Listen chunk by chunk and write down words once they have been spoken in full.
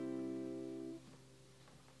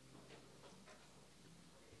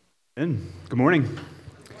Good morning.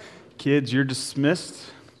 Kids, you're dismissed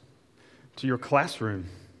to your classroom.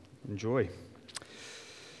 Enjoy.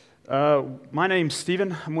 My name's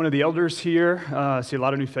Stephen. I'm one of the elders here. I see a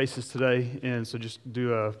lot of new faces today, and so just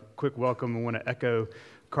do a quick welcome. I want to echo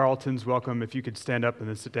Carlton's welcome. If you could stand up and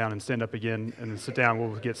then sit down and stand up again and then sit down,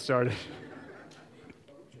 we'll get started.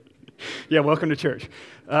 Yeah, welcome to church.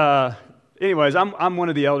 Anyways, I'm one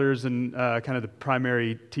of the elders and kind of the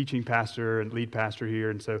primary teaching pastor and lead pastor here,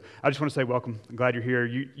 and so I just want to say welcome. I'm glad you're here.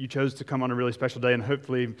 You chose to come on a really special day, and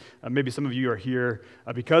hopefully maybe some of you are here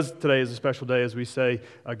because today is a special day as we say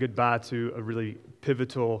goodbye to a really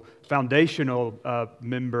pivotal, foundational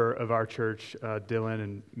member of our church, Dylan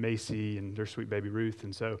and Macy and their sweet baby Ruth.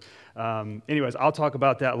 And so anyways, I'll talk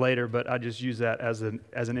about that later, but I just use that as an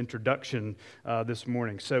introduction this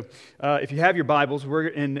morning. So if you have your Bibles, we're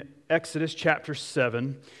in Exodus chapter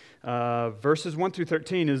 7, verses 1 through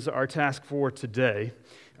 13 is our task for today.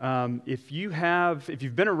 If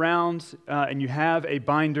you've been around and you have a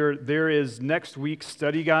binder, there is next week's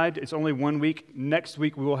study guide. It's only 1 week. Next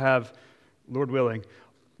week we will have, Lord willing,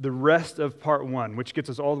 the rest of part 1, which gets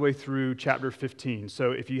us all the way through chapter 15. So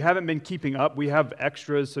if you haven't been keeping up, we have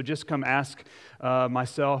extras, so just come ask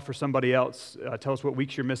myself or somebody else, tell us what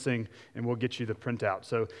weeks you're missing, and we'll get you the printout.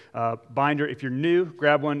 So binder, if you're new,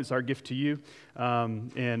 grab one. It's our gift to you,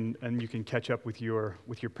 and you can catch up with your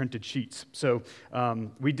printed sheets. So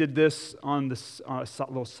we did this on this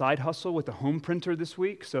little side hustle with the home printer this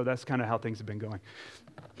week, so that's kind of how things have been going.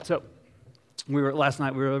 So last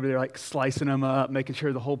night we were over there like slicing them up, making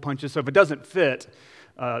sure the hole punches. So if it doesn't fit,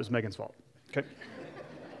 it's Megan's fault. Okay.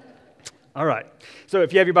 All right. So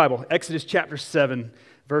if you have your Bible, Exodus chapter 7,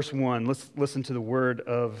 verse 1, let's listen to the word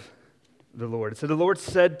of the Lord. It said, "The Lord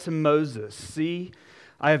said to Moses, 'See,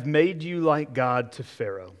 I have made you like God to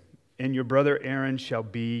Pharaoh, and your brother Aaron shall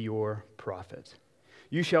be your prophet.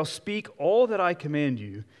 You shall speak all that I command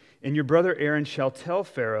you, and your brother Aaron shall tell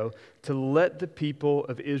Pharaoh to let the people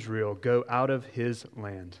of Israel go out of his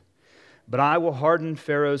land. But I will harden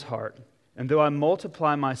Pharaoh's heart, and though I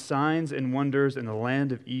multiply my signs and wonders in the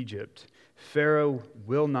land of Egypt, Pharaoh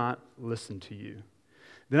will not listen to you.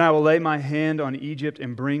 Then I will lay my hand on Egypt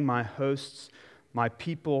and bring my hosts, my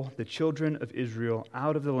people, the children of Israel,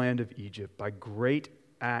 out of the land of Egypt by great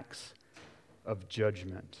acts of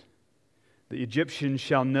judgment. The Egyptians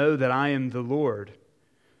shall know that I am the Lord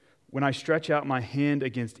when I stretch out my hand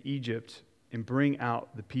against Egypt and bring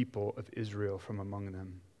out the people of Israel from among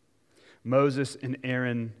them.' Moses and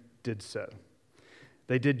Aaron did so.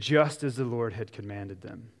 They did just as the Lord had commanded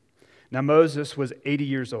them. Now Moses was 80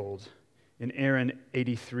 years old, and Aaron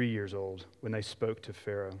 83 years old when they spoke to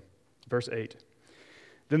Pharaoh." Verse 8,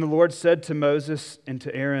 "Then the Lord said to Moses and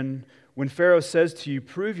to Aaron, 'When Pharaoh says to you,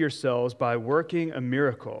 prove yourselves by working a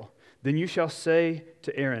miracle, then you shall say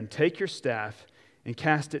to Aaron, take your staff and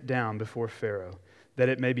cast it down before Pharaoh, that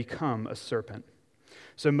it may become a serpent.'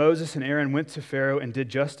 So Moses and Aaron went to Pharaoh and did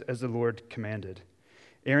just as the Lord commanded.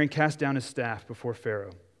 Aaron cast down his staff before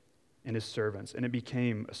Pharaoh and his servants, and it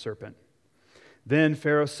became a serpent. Then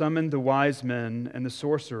Pharaoh summoned the wise men and the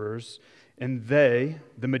sorcerers, and they,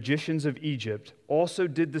 the magicians of Egypt, also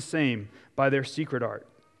did the same by their secret art.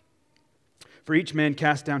 For each man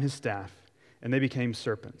cast down his staff, and they became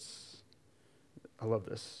serpents." I love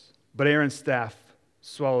this. "But Aaron's staff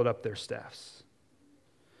swallowed up their staffs.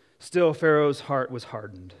 Still Pharaoh's heart was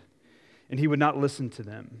hardened, and he would not listen to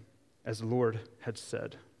them, as the Lord had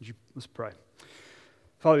said." Let's pray.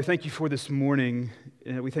 Father, we thank you for this morning.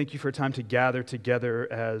 We thank you for a time to gather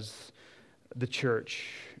together as the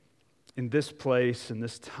church in this place, in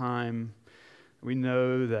this time. We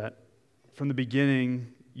know that from the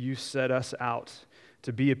beginning, you set us out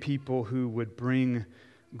to be a people who would bring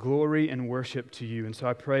glory and worship to you. And so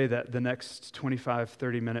I pray that the next 25,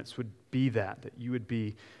 30 minutes would be that you would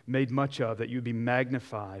be made much of, that you would be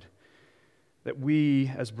magnified, that we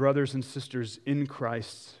as brothers and sisters in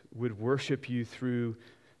Christ would worship you through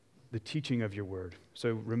the teaching of your word.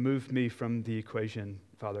 So remove me from the equation,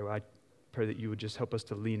 Father. I pray that you would just help us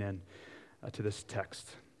to lean in to this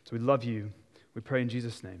text. So we love you. We pray in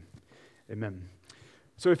Jesus' name. Amen.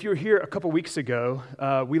 So if you were here a couple weeks ago,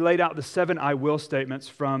 we laid out the 7 I will statements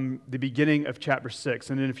from the beginning of chapter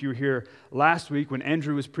 6. And then if you were here last week when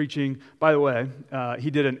Andrew was preaching, by the way,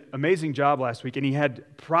 he did an amazing job last week, and he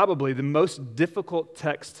had probably the most difficult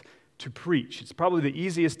text to preach. It's probably the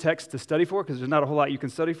easiest text to study for because there's not a whole lot you can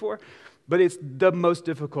study for, but it's the most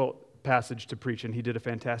difficult passage to preach, and he did a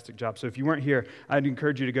fantastic job. So if you weren't here, I'd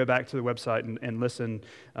encourage you to go back to the website and listen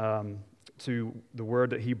to the word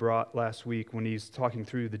that he brought last week when he's talking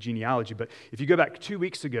through the genealogy. But if you go back 2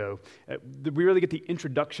 weeks ago, we really get the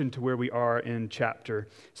introduction to where we are in chapter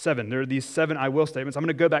 7. There are these 7 I will statements. I'm going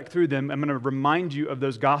to go back through them. I'm going to remind you of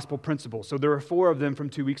those gospel principles. So there are 4 of them from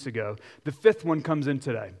 2 weeks ago. The 5th one comes in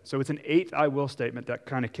today. So it's an 8th I will statement that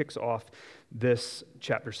kind of kicks off this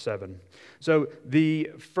chapter 7. So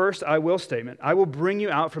the first I will statement, I will bring you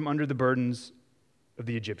out from under the burdens of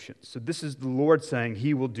the Egyptians. So this is the Lord saying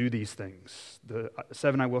he will do these things, the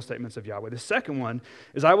 7 I will statements of Yahweh. The second one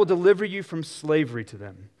is I will deliver you from slavery to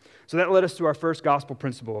them. So that led us to our first gospel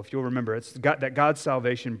principle, if you'll remember. It's that God's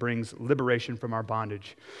salvation brings liberation from our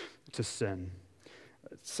bondage to sin.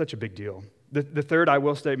 It's such a big deal. The third I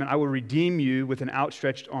will statement, I will redeem you with an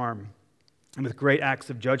outstretched arm and with great acts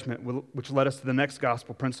of judgment, which led us to the next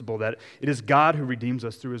gospel principle, that it is God who redeems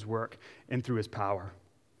us through his work and through his power.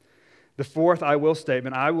 The fourth I will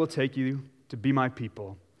statement, I will take you to be my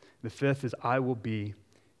people. The fifth is I will be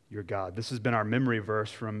your God. This has been our memory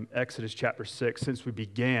verse from Exodus chapter 6 since we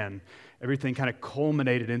began. Everything kind of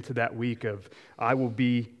culminated into that week of I will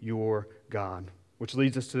be your God, which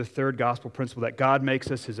leads us to the third gospel principle, that God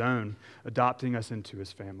makes us his own, adopting us into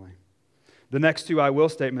his family. The next 2 I will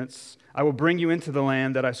statements, I will bring you into the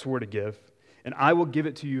land that I swore to give, and I will give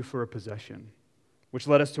it to you for a possession, which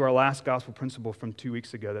led us to our last gospel principle from 2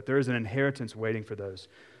 weeks ago, that there is an inheritance waiting for those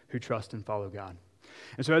who trust and follow God.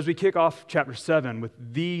 And so as we kick off chapter 7 with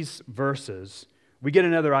these verses, we get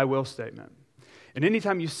another I will statement. And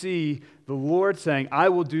anytime you see the Lord saying, I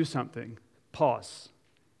will do something, pause,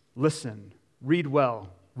 listen, read well,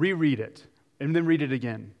 reread it, and then read it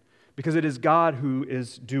again, because it is God who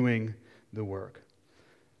is doing the work.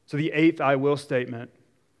 So the 8th I will statement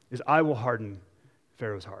is I will harden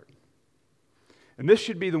Pharaoh's heart. And this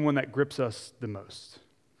should be the one that grips us the most.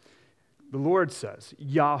 The Lord says,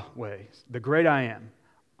 Yahweh, the great I am,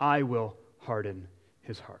 I will harden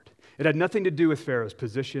his heart. It had nothing to do with Pharaoh's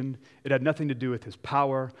position. It had nothing to do with his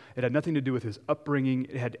power. It had nothing to do with his upbringing.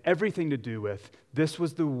 It had everything to do with this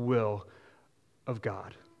was the will of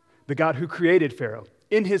God. The God who created Pharaoh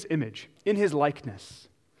in his image, in his likeness.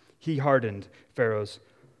 He hardened Pharaoh's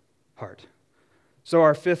heart. So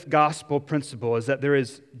our 5th gospel principle is that there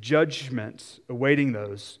is judgment awaiting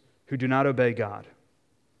those who do not obey God.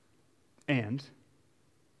 And,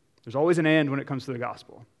 there's always an and when it comes to the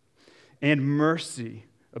gospel, and mercy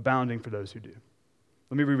abounding for those who do.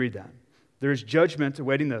 Let me reread that. There is judgment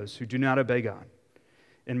awaiting those who do not obey God,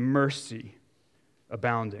 and mercy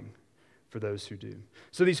abounding for those who do.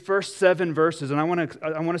 So these first 7 verses, and I want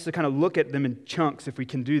us to kind of look at them in chunks if we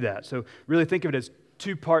can do that. So really think of it as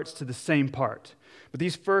 2 parts to the same part. But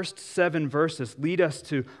these first 7 verses lead us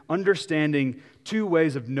to understanding 2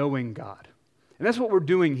 ways of knowing God. And that's what we're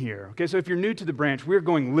doing here. Okay, so if you're new to the branch, we're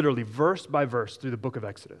going literally verse by verse through the book of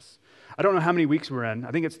Exodus. I don't know how many weeks we're in.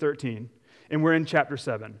 I think it's 13. And we're in chapter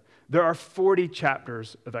 7. There are 40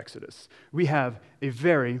 chapters of Exodus. We have a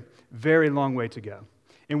very, very long way to go.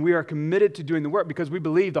 And we are committed to doing the work because we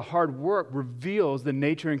believe the hard work reveals the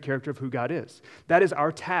nature and character of who God is. That is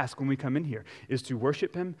our task when we come in here, is to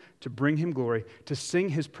worship him, to bring him glory, to sing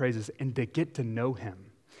his praises, and to get to know him.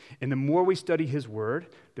 And the more we study his word,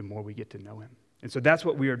 the more we get to know him. And so that's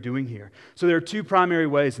what we are doing here. So there are 2 primary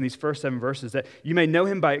ways in these first 7 verses that you may know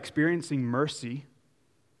him by experiencing mercy,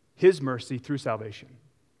 his mercy through salvation.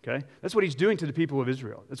 Okay? That's what he's doing to the people of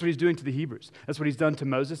Israel. That's what he's doing to the Hebrews. That's what he's done to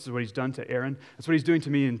Moses. That's what he's done to Aaron. That's what he's doing to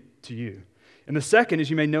me and to you. And the second is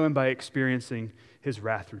you may know him by experiencing his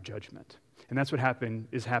wrath through judgment. And that's what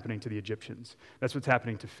is happening to the Egyptians. That's what's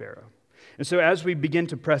happening to Pharaoh. And so as we begin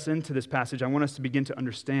to press into this passage, I want us to begin to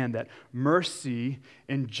understand that mercy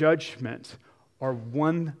and judgment are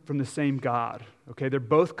one from the same God. Okay? They're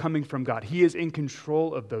both coming from God. He is in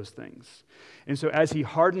control of those things. And so as he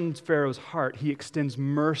hardens Pharaoh's heart, he extends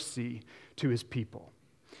mercy to his people.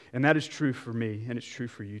 And that is true for me, and it's true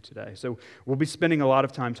for you today. So we'll be spending a lot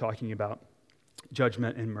of time talking about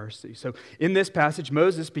judgment and mercy. So in this passage,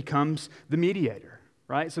 Moses becomes the mediator,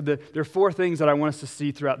 right? So there are 4 things that I want us to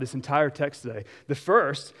see throughout this entire text today. The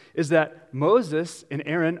first is that Moses and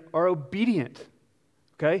Aaron are obedient,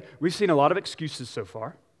 okay? We've seen a lot of excuses so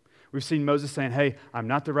far. We've seen Moses saying, hey, I'm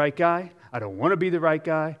not the right guy. I don't want to be the right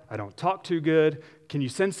guy. I don't talk too good. Can you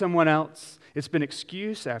send someone else? It's been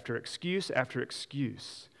excuse after excuse after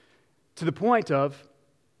excuse to the point of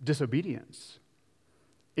disobedience.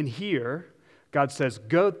 And here, God says,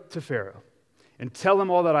 go to Pharaoh and tell him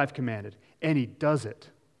all that I've commanded. And he does it.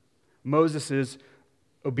 Moses is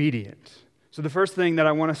obedient. So the first thing that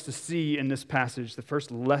I want us to see in this passage, the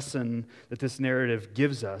first lesson that this narrative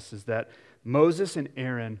gives us is that Moses and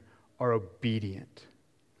Aaron are obedient.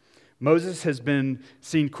 Moses has been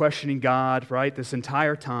seen questioning God, right, this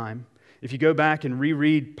entire time. If you go back and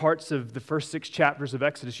reread parts of the first 6 chapters of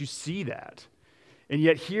Exodus, you see that. And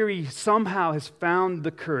yet here he somehow has found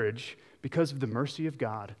the courage, because of the mercy of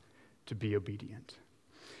God, to be obedient.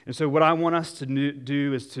 And so what I want us to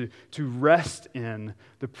do is to rest in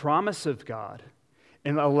the promise of God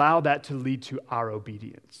and allow that to lead to our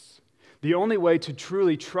obedience. The only way to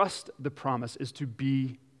truly trust the promise is to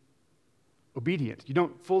be obedient. You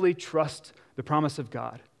don't fully trust the promise of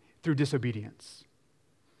God through disobedience.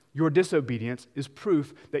 Your disobedience is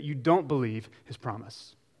proof that you don't believe his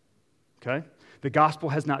promise. Okay? The gospel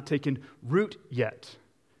has not taken root yet.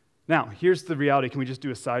 Now, here's the reality. Can we just do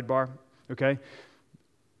a sidebar? Okay?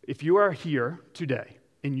 If you are here today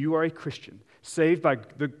and you are a Christian, saved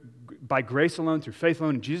by grace alone, through faith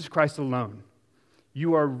alone, in Jesus Christ alone,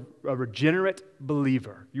 you are a regenerate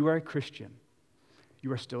believer. You are a Christian.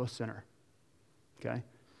 You are still a sinner. Okay?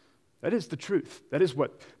 That is the truth. That is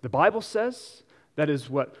what the Bible says. That is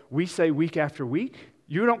what we say week after week.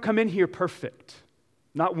 You don't come in here perfect.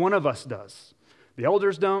 Not one of us does. The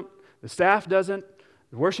elders don't. The staff doesn't.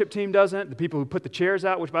 The worship team doesn't. The people who put the chairs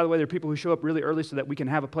out, which, by the way, they're people who show up really early so that we can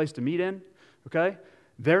have a place to meet in. Okay?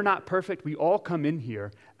 They're not perfect. We all come in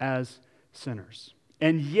here as sinners.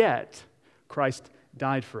 And yet, Christ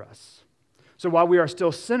died for us. So while we are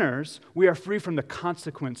still sinners, we are free from the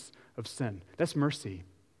consequence of sin. That's mercy.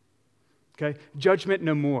 Okay? Judgment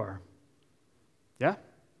no more. Yeah?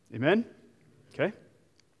 Amen? Okay?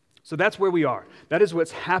 So that's where we are. That is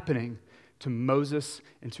what's happening to Moses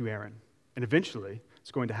and to Aaron. And eventually,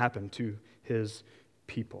 it's going to happen to his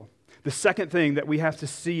people. The second thing that we have to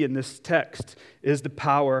see in this text is the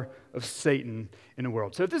power of Satan in the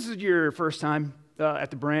world. So if this is your first time at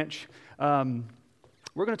the branch,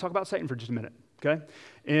 we're going to talk about Satan for just a minute. Okay?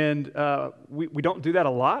 And we don't do that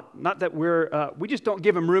a lot. Not that we just don't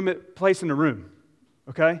give him place in the room.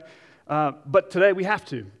 Okay? But today we have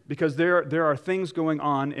to, because there are things going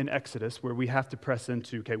on in Exodus where we have to press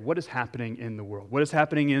into, okay, what is happening in the world? What is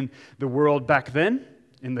happening in the world back then,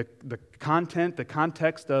 in the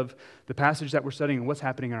context of the passage that we're studying, and what's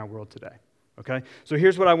happening in our world today? Okay? So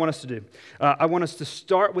here's what I want us to do. I want us to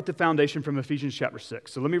start with the foundation from Ephesians chapter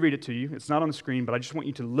 6. So let me read it to you. It's not on the screen, but I just want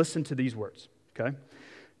you to listen to these words. Okay?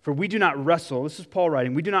 For we do not wrestle, this is Paul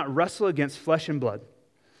writing, we do not wrestle against flesh and blood,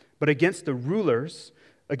 but against the rulers,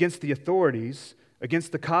 against the authorities,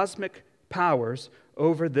 against the cosmic powers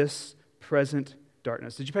over this present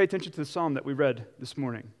darkness. Did you pay attention to the psalm that we read this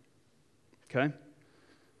morning? Okay?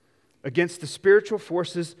 Against the spiritual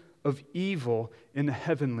forces of evil in the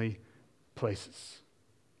heavenly places.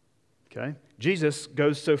 Okay? Jesus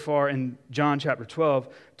goes so far in John chapter 12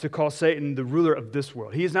 to call Satan the ruler of this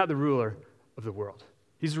world. He is not the ruler of the world.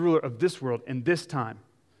 He's the ruler of this world in this time.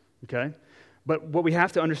 Okay? But what we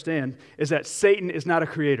have to understand is that Satan is not a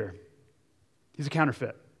creator. He's a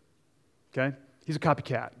counterfeit. Okay? He's a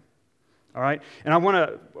copycat. All right? And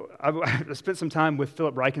I spent some time with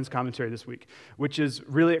Philip Ryken's commentary this week, which is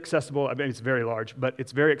really accessible. I mean, it's very large, but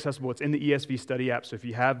it's very accessible. It's in the ESV study app, so if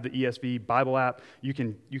you have the ESV Bible app, you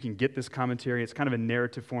can get this commentary. It's kind of a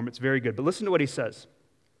narrative form. It's very good. But listen to what he says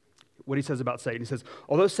about Satan. He says,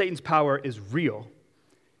 although Satan's power is real,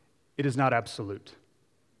 it is not absolute.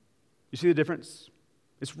 You see the difference?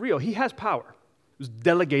 It's real. He has power. It was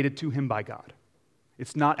delegated to him by God.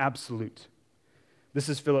 It's not absolute. This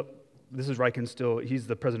is Ryken still. He's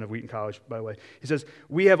the president of Wheaton College, by the way. He says,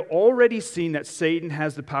 we have already seen that Satan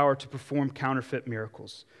has the power to perform counterfeit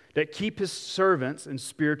miracles that keep his servants in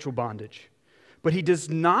spiritual bondage. But he does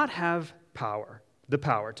not have the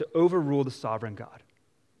power to overrule the sovereign God.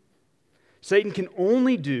 Satan can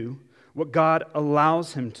only do what God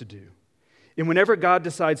allows him to do. And whenever God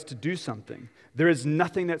decides to do something, there is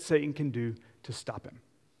nothing that Satan can do to stop him.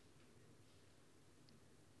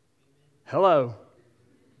 Hello.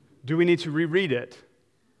 Do we need to reread it?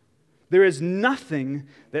 There is nothing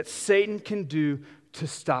that Satan can do to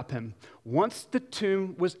stop him. Once the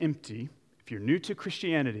tomb was empty, if you're new to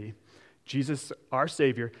Christianity, Jesus, our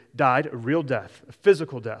Savior, died a real death, a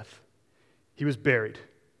physical death. He was buried,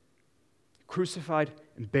 crucified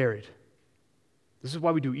and buried. This is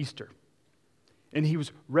why we do Easter. And he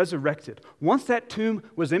was resurrected. Once that tomb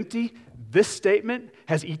was empty, this statement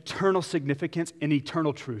has eternal significance and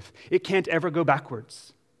eternal truth. It can't ever go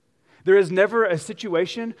backwards. There is never a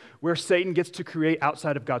situation where Satan gets to create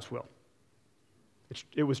outside of God's will.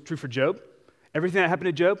 It was true for Job. Everything that happened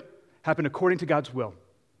to Job happened according to God's will.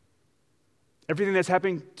 Everything that's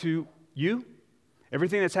happening to you,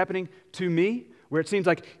 everything that's happening to me, where it seems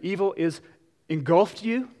like evil is engulfed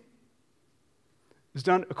you, is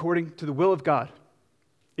done according to the will of God.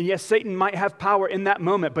 And yes, Satan might have power in that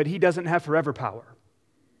moment, but he doesn't have forever power.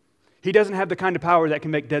 He doesn't have the kind of power that can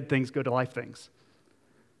make dead things go to life things.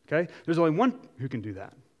 Okay? There's only one who can do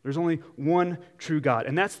that. There's only one true God.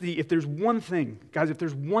 And that's if there's one thing, guys, if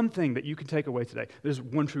there's one thing that you can take away today, there's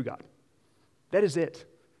one true God. That is it.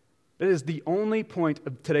 That is the only point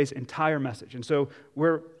of today's entire message. And so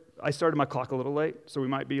I started my clock a little late, so we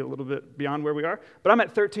might be a little bit beyond where we are, but I'm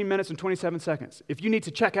at 13 minutes and 27 seconds. If you need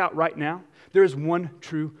to check out right now, there is one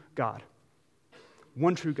true God.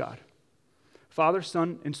 One true God. Father,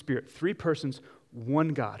 Son, and Spirit, three persons, one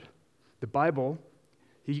God. The Bible,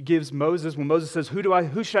 he gives Moses, when Moses says,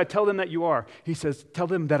 who should I tell them that you are? He says, tell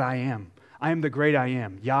them that I am. I am the great I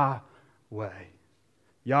am, Yahweh.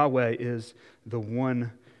 Yahweh is the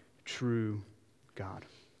one true God.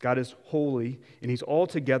 God is holy, and he's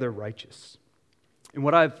altogether righteous. And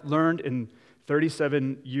what I've learned in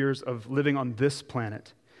 37 years of living on this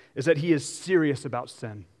planet is that he is serious about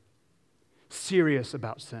sin. Serious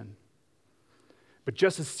about sin. But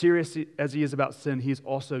just as serious as he is about sin, he is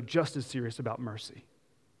also just as serious about mercy.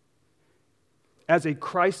 As a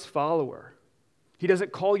Christ follower, he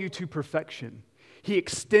doesn't call you to perfection. He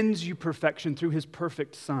extends you perfection through his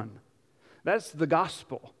perfect Son. That's the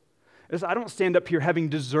gospel. I don't stand up here having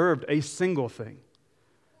deserved a single thing.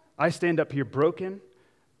 I stand up here broken.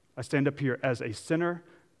 I stand up here as a sinner,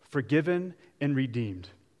 forgiven and redeemed.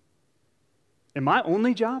 And my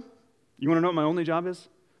only job, you want to know what my only job is?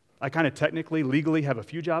 I kind of technically, legally have a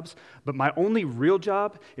few jobs, but my only real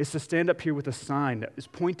job is to stand up here with a sign that is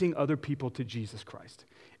pointing other people to Jesus Christ.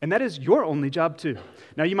 And that is your only job too.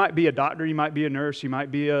 Now you might be a doctor, you might be a nurse, you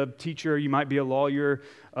might be a teacher, you might be a lawyer.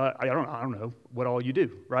 I don't know what all you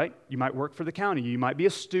do, right? You might work for the county, you might be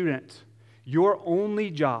a student. Your only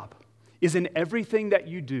job is in everything that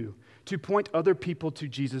you do to point other people to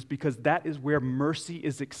Jesus, because that is where mercy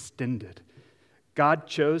is extended. God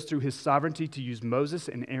chose through his sovereignty to use Moses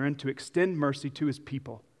and Aaron to extend mercy to his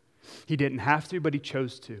people. He didn't have to, but he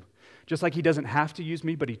chose to. Just like he doesn't have to use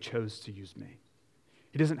me, but he chose to use me.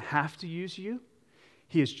 He doesn't have to use you.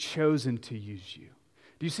 He has chosen to use you.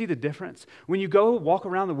 Do you see the difference? When you go walk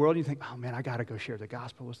around the world and you think, oh man, I got to go share the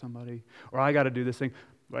gospel with somebody, or I got to do this thing.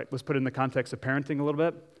 Right, let's put it in the context of parenting a little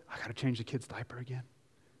bit. I got to change the kid's diaper again,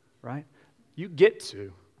 right? You get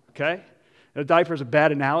to, okay? A diaper is a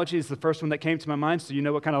bad analogy. It's the first one that came to my mind, so you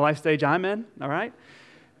know what kind of life stage I'm in, all right?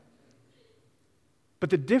 But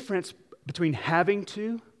the difference between having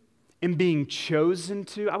to and being chosen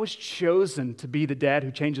to, I was chosen to be the dad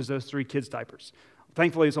who changes those 3 kids' diapers.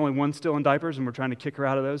 Thankfully, there's only one still in diapers, and we're trying to kick her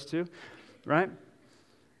out of those too, right?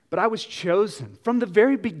 But I was chosen from the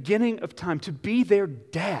very beginning of time to be their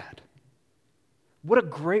dad. What a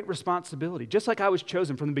great responsibility. Just like I was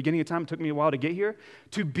chosen from the beginning of time, it took me a while to get here,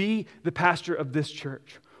 to be the pastor of this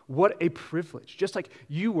church. What a privilege. Just like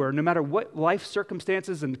you were, no matter what life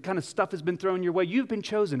circumstances and kind of stuff has been thrown your way, you've been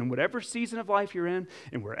chosen in whatever season of life you're in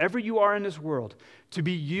and wherever you are in this world to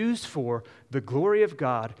be used for the glory of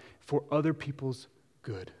God for other people's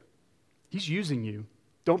good. He's using you.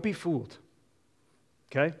 Don't be fooled.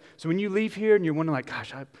 Okay? So when you leave here and you're wondering like,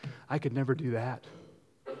 gosh, I could never do that.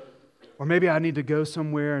 Or maybe I need to go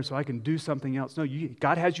somewhere so I can do something else. No,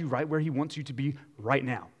 God has you right where he wants you to be right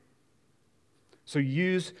now. So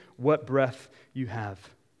use what breath you have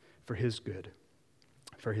for his good,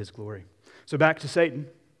 for his glory. So back to Satan.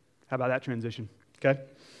 How about that transition? Okay?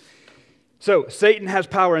 So Satan has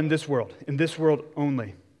power in this world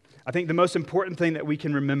only. I think the most important thing that we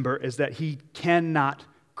can remember is that he cannot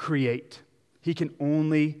create. He can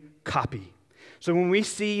only copy. So when we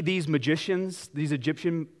see these magicians, these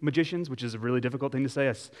Egyptian magicians, which is a really difficult thing to say,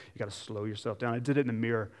 you got to slow yourself down. I did it in the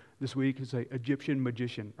mirror this week. It's like Egyptian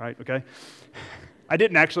magician, right? Okay? I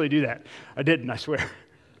didn't actually do that. I swear.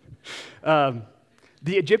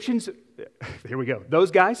 The Egyptians, here we go. Those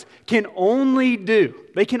guys can only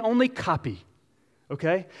copy,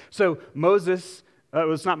 okay? So Moses,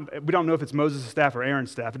 we don't know if it's Moses' staff or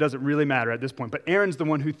Aaron's staff. It doesn't really matter at this point. But Aaron's the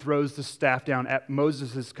one who throws the staff down at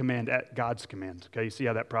Moses' command, at God's command. Okay, you see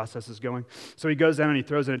how that process is going? So he goes down and he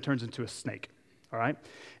throws it and it turns into a snake. All right?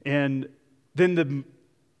 And then the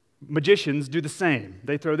magicians do the same.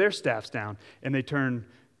 They throw their staffs down and they turn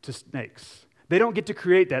to snakes. They don't get to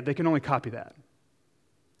create that. They can only copy that.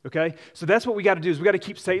 Okay? So that's what we got to do is we got to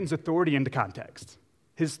keep Satan's authority into context.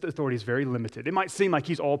 His authority is very limited. It might seem like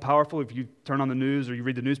he's all-powerful if you turn on the news or you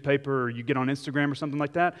read the newspaper or you get on Instagram or something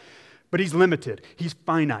like that, but he's limited. He's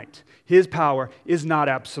finite. His power is not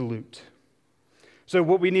absolute. So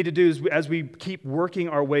what we need to do is as we keep working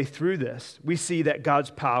our way through this, we see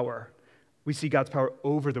God's power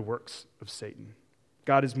over the works of Satan.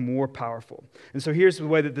 God is more powerful. And so here's the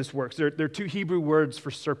way that this works. There are two Hebrew words for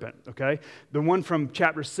serpent, okay? The one from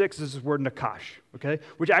chapter 6 is this word nakash, okay?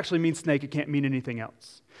 Which actually means snake. It can't mean anything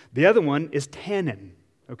else. The other one is tannin,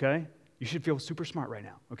 okay? You should feel super smart right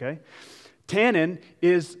now, okay? Tannin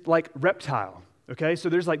is like reptile, okay? So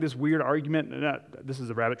there's like this weird argument. This is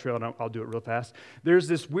a rabbit trail, and I'll do it real fast. There's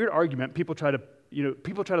this weird argument. People try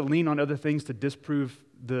to lean on other things to disprove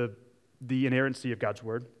the inerrancy of God's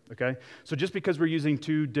word, okay? So just because we're using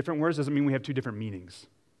two different words doesn't mean we have two different meanings,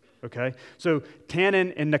 okay? So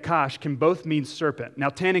tannin and nakash can both mean serpent. Now,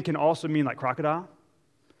 tannin can also mean like crocodile,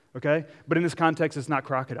 okay? But in this context, it's not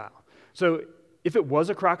crocodile. So if it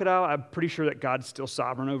was a crocodile, I'm pretty sure that God's still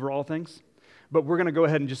sovereign over all things. But we're going to go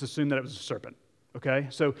ahead and just assume that it was a serpent, okay?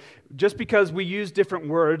 So just because we use different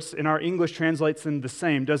words and our English translates them the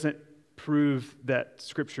same doesn't prove that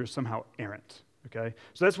Scripture is somehow errant. Okay?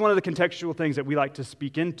 So that's one of the contextual things that we like to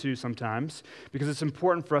speak into sometimes because it's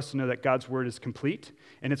important for us to know that God's word is complete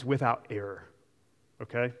and it's without error.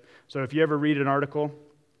 Okay? So if you ever read an article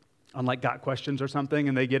on like Got Questions or something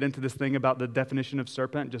and they get into this thing about the definition of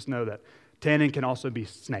serpent, just know that tannin can also be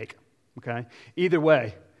snake. Okay? Either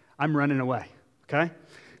way, I'm running away. Okay?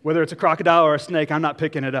 Whether it's a crocodile or a snake, I'm not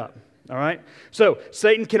picking it up. All right? So,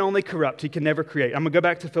 Satan can only corrupt. He can never create. I'm going to go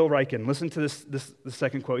back to Phil Ryken. Listen to the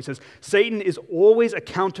second quote. He says, Satan is always a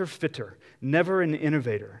counterfeiter, never an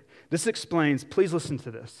innovator. This explains, please listen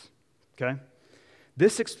to this, okay?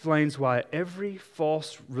 This explains why every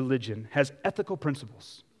false religion has ethical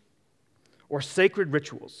principles or sacred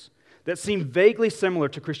rituals that seem vaguely similar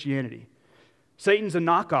to Christianity. Satan's a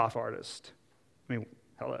knockoff artist.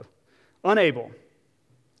 Hello. Unable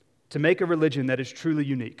to make a religion that is truly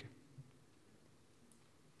unique.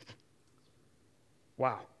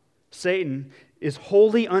 Wow. Satan is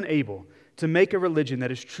wholly unable to make a religion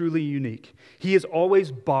that is truly unique. He is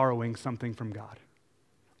always borrowing something from God.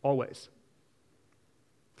 Always.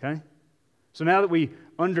 Okay? So now that we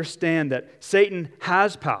understand that Satan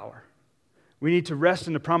has power, we need to rest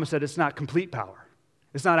in the promise that it's not complete power.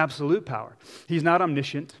 It's not absolute power. He's not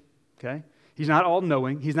omniscient. Okay? He's not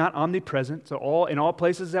all-knowing. He's not omnipresent, so in all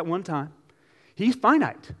places at one time. He's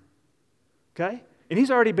finite. Okay? And he's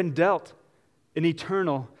already been dealt an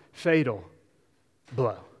eternal, fatal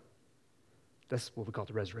blow. That's what we call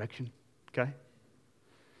the resurrection, okay?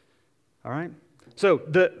 All right? So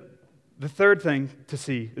the third thing to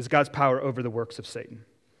see is God's power over the works of Satan.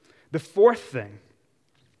 The fourth thing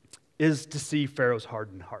is to see Pharaoh's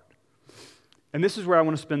hardened heart. And this is where I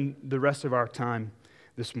want to spend the rest of our time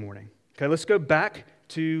this morning. Okay, let's go back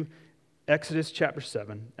to Exodus chapter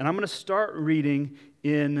 7, and I'm going to start reading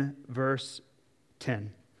in verse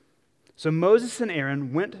 10. So Moses and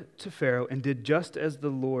Aaron went to Pharaoh and did just as the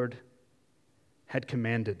Lord had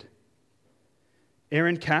commanded.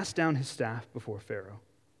 Aaron cast down his staff before Pharaoh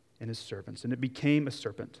and his servants, and it became a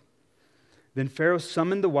serpent. Then Pharaoh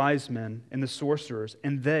summoned the wise men and the sorcerers,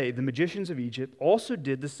 and they, the magicians of Egypt, also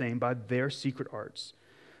did the same by their secret arts.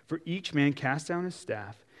 For each man cast down his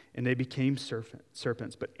staff, and they became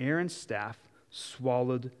serpents. But Aaron's staff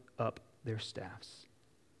swallowed up their staffs.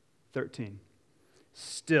 13.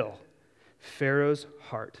 Still, Pharaoh's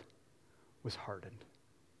heart was hardened.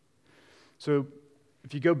 So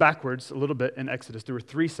if you go backwards a little bit in Exodus, there were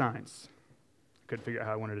 3 signs. I couldn't figure out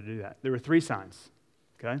how I wanted to do that. There were 3 signs,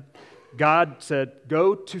 okay? God said,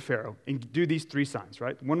 go to Pharaoh and do these 3 signs,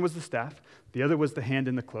 right? One was the staff, the other was the hand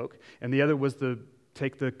in the cloak, and the other was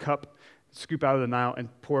take the cup, scoop out of the Nile, and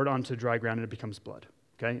pour it onto dry ground, and it becomes blood.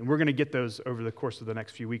 Okay? And we're going to get those over the course of the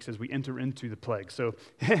next few weeks as we enter into the plagues. So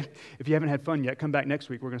if you haven't had fun yet, come back next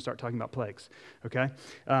week. We're going to start talking about plagues, okay?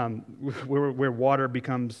 Where water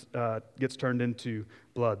gets turned into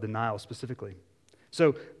blood, the Nile specifically.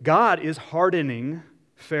 So God is hardening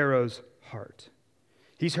Pharaoh's heart.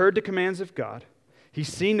 He's heard the commands of God. He's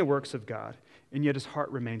seen the works of God, and yet his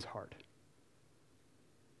heart remains hard.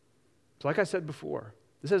 So like I said before,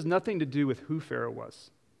 this has nothing to do with who Pharaoh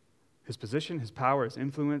was. His position, his power, his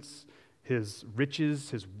influence, his riches,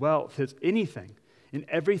 his wealth, his anything, and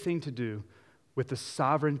everything to do with the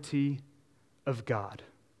sovereignty of God.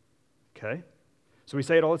 Okay? So we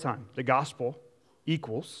say it all the time. The gospel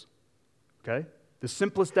equals, okay, the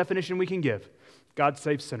simplest definition we can give, God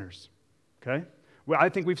saves sinners. Okay? Well, I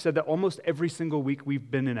think we've said that almost every single week we've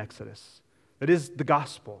been in Exodus. That is the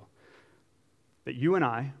gospel. That you and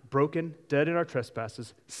I, broken, dead in our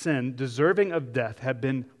trespasses, sin, deserving of death, have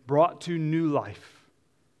been brought to new life.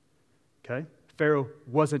 Okay? Pharaoh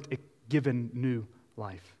wasn't given new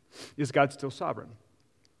life. Is God still sovereign?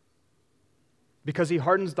 Because he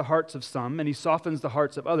hardens the hearts of some and he softens the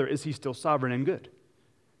hearts of others, is he still sovereign and good?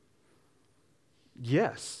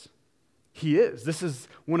 Yes. He is. This is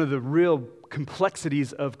one of the real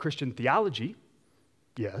complexities of Christian theology.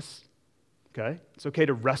 Yes. Okay? It's okay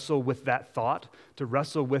to wrestle with that thought, to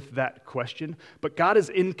wrestle with that question. But God is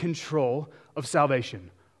in control of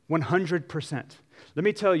salvation, 100%. Let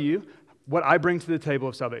me tell you what I bring to the table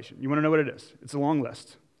of salvation. You want to know what it is? It's a long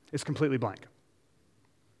list. It's completely blank.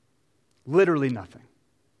 Literally nothing.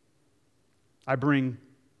 I bring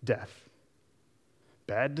death.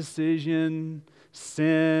 Bad decision,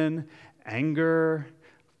 sin, anger,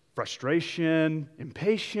 frustration,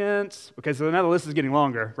 impatience. Okay, so now the list is getting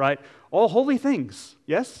longer, right? All holy things,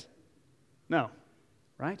 yes? No,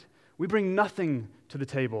 right? We bring nothing to the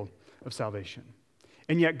table of salvation.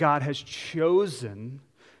 And yet God has chosen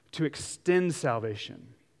to extend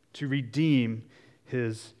salvation, to redeem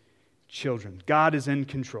his children. God is in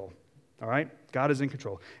control, all right? God is in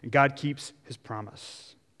control. And God keeps his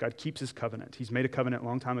promise. God keeps his covenant. He's made a covenant a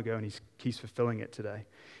long time ago, and he keeps fulfilling it today.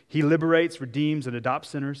 He liberates, redeems, and adopts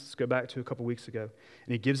sinners. Let's go back to a couple weeks ago.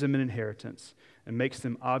 And he gives them an inheritance and makes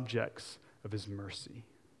them objects of his mercy.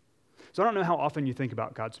 So I don't know how often you think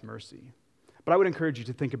about God's mercy, but I would encourage you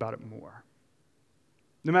to think about it more.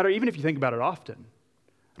 No matter, even if you think about it often,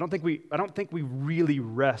 I don't think we really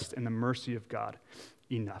rest in the mercy of God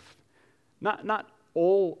enough. Not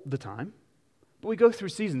all the time, but we go through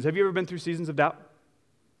seasons. Have you ever been through seasons of doubt?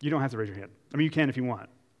 You don't have to raise your hand. I mean, you can if you want.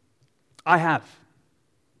 I have.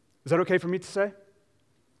 Is that okay for me to say?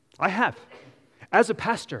 I have. As a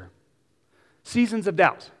pastor, seasons of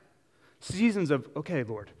doubt. Seasons of, okay,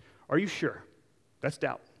 Lord, are you sure? That's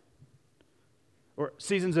doubt. Or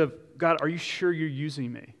seasons of, God, are you sure you're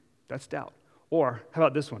using me? That's doubt. Or, how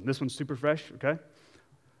about this one? This one's super fresh, okay?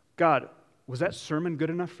 God, was that sermon good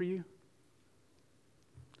enough for you?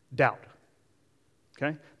 Doubt.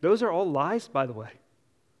 Okay? Those are all lies, by the way.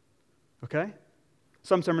 Okay?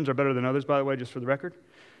 Some sermons are better than others, by the way, just for the record.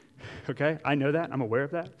 Okay? I know that. I'm aware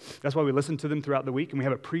of that. That's why we listen to them throughout the week, and we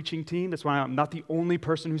have a preaching team. That's why I'm not the only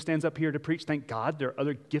person who stands up here to preach. Thank God there are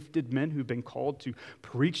other gifted men who've been called to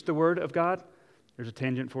preach the word of God. There's a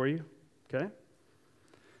tangent for you. Okay?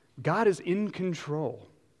 God is in control.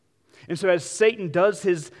 And so as Satan does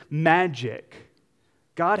his magic,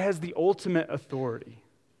 God has the ultimate authority.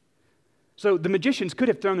 So the magicians could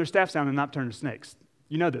have thrown their staffs down and not turned to snakes.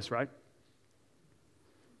 You know this, right?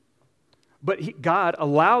 But God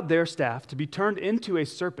allowed their staff to be turned into a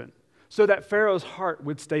serpent so that Pharaoh's heart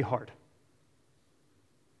would stay hard.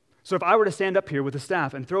 So if I were to stand up here with a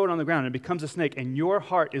staff and throw it on the ground and it becomes a snake and your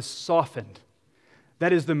heart is softened,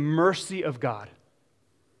 that is the mercy of God.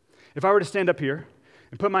 If I were to stand up here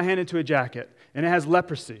and put my hand into a jacket and it has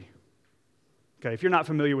leprosy, okay, if you're not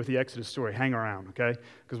familiar with the Exodus story, hang around, okay,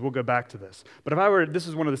 because we'll go back to this. But this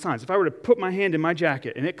is one of the signs. If I were to put my hand in my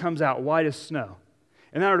jacket and it comes out white as snow,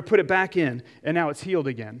 and then I were to put it back in and now it's healed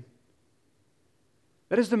again,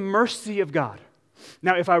 that is the mercy of God.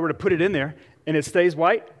 Now, if I were to put it in there and it stays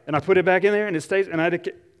white, and I put it back in there and it stays,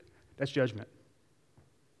 that's judgment.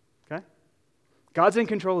 Okay? God's in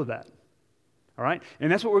control of that. All right?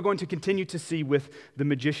 And that's what we're going to continue to see with the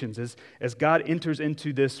magicians as God enters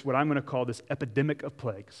into this, what I'm going to call this epidemic of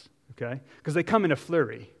plagues. Okay? Because they come in a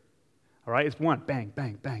flurry. All right? It's one, bang,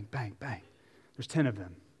 bang, bang, bang, bang. There's 10 of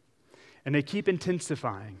them. And they keep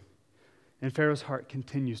intensifying. And Pharaoh's heart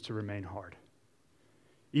continues to remain hard.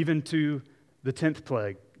 Even to the 10th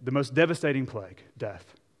plague, the most devastating plague, death.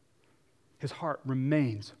 His heart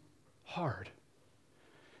remains hard.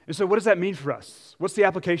 And so what does that mean for us? What's the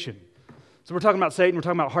application? So we're talking about Satan, we're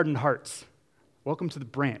talking about hardened hearts. Welcome to the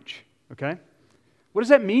branch, okay? What does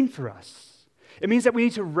that mean for us? It means that we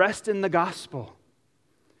need to rest in the gospel.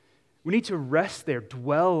 We need to rest there,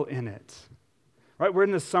 dwell in it. Right? We're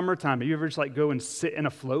in the summertime. Have you ever just go and sit in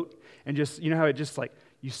a float and just, you know how it just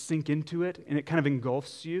you sink into it and it kind of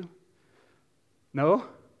engulfs you? No?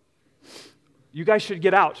 You guys should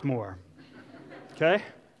get out more, okay?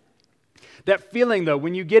 That feeling, though,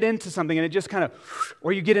 when you get into something and it just kind of,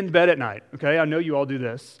 or you get in bed at night, okay? I know you all do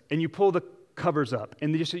this, and you pull the covers up,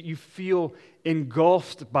 and you feel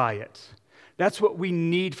engulfed by it. That's what we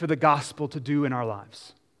need for the gospel to do in our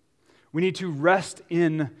lives. We need to rest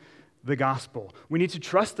in the gospel. We need to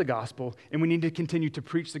trust the gospel, and we need to continue to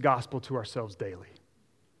preach the gospel to ourselves daily.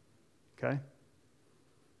 Okay?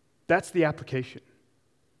 That's the application.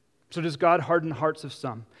 So does God harden the hearts of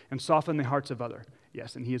some and soften the hearts of others?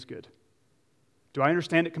 Yes, and he is good. Do I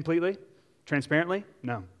understand it completely? Transparently?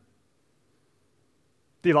 No.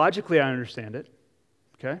 Theologically, I understand it.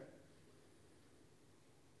 Okay?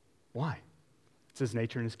 Why? It's his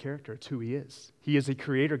nature and his character. It's who he is. He is a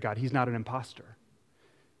creator God. He's not an imposter.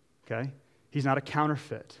 Okay? He's not a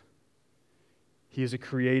counterfeit. He is a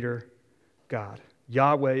creator God.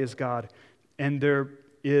 Yahweh is God, and there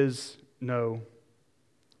is no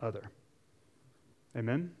other.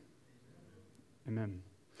 Amen? Amen.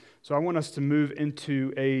 So I want us to move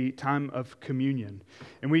into a time of communion.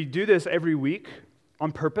 And we do this every week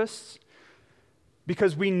on purpose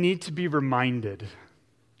because we need to be reminded.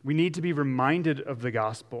 We need to be reminded of the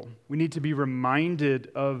gospel. We need to be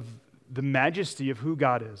reminded of the majesty of who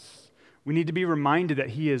God is. We need to be reminded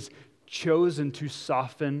that He has chosen to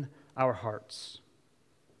soften our hearts.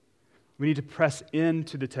 We need to press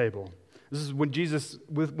into the table. This is when Jesus,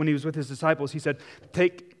 when He was with His disciples, He said,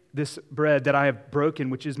 "Take this bread that I have broken,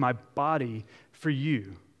 which is my body for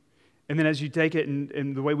you." And then as you take it,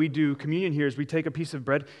 and the way we do communion here is we take a piece of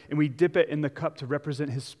bread and we dip it in the cup to represent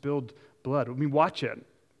His spilled blood. I mean, watch it.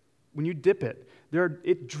 When you dip it,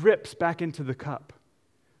 it drips back into the cup.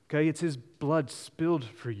 Okay? It's His blood spilled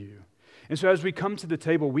for you. And so as we come to the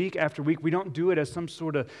table week after week, we don't do it as some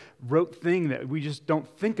sort of rote thing that we just don't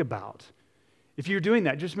think about. If you're doing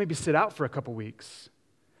that, just maybe sit out for a couple weeks.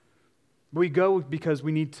 But we go because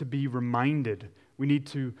we need to be reminded. We need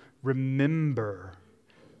to remember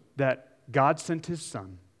that God sent His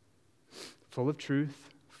Son, full of truth,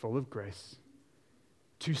 full of grace,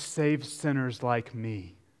 to save sinners like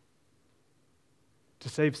me, to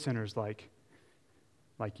save sinners like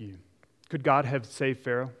you. Could God have saved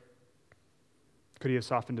Pharaoh? Could He have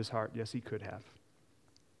softened his heart? Yes, He could have.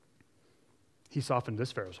 He softened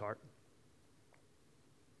this Pharaoh's heart.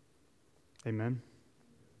 Amen.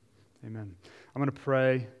 Amen. I'm going to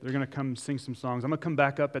pray. They're going to come sing some songs. I'm going to come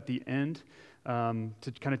back up at the end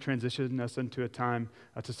to kind of transition us into a time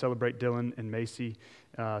to celebrate Dylan and Macy,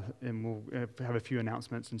 and we'll have a few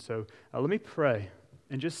announcements. And so let me pray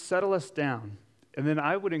and just settle us down. And then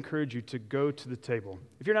I would encourage you to go to the table.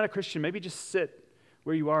 If you're not a Christian, maybe just sit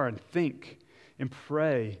where you are and think and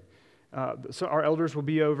pray. So our elders will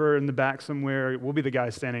be over in the back somewhere. We'll be the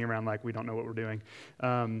guys standing around like we don't know what we're doing.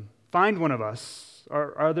 Find one of us.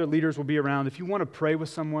 Our other leaders will be around. If you want to pray with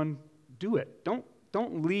someone, do it.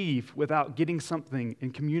 Don't leave without getting something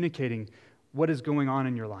and communicating what is going on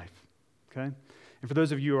in your life, okay? And for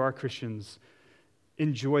those of you who are Christians,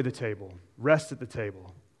 enjoy the table. Rest at the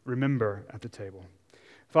table. Remember at the table.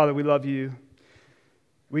 Father, we love you.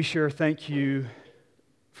 We sure thank you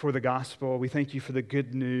for the gospel. We thank you for the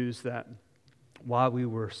good news that while we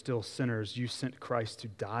were still sinners, you sent Christ to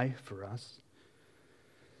die for us.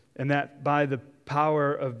 And that by the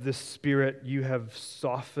power of the Spirit, you have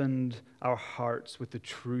softened our hearts with the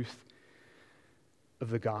truth of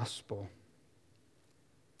the gospel.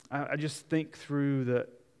 I just think through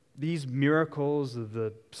these miracles of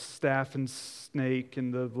the staff and snake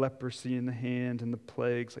and the leprosy in the hand and the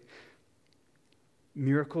plagues.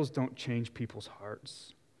 Miracles don't change people's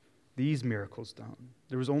hearts. These miracles don't.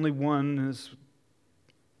 There was only one, is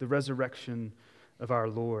the resurrection of our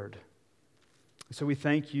Lord. So we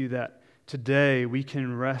thank you that today we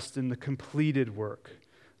can rest in the completed work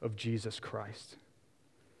of Jesus Christ.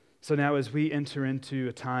 So now as we enter into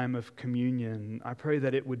a time of communion, I pray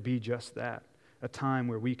that it would be just that, a time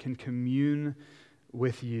where we can commune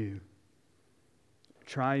with you,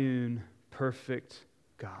 triune, perfect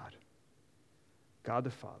God, God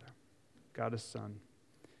the Father, God the Son,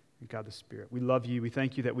 and God the Spirit. We love you. We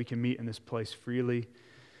thank you that we can meet in this place freely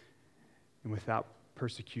and without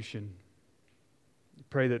persecution.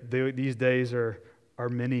 Pray that these days are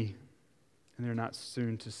many and they're not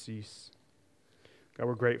soon to cease. God,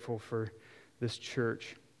 we're grateful for this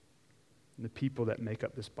church and the people that make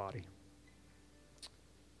up this body.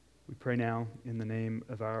 We pray now in the name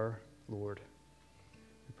of our Lord.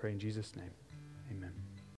 We pray in Jesus' name. Amen.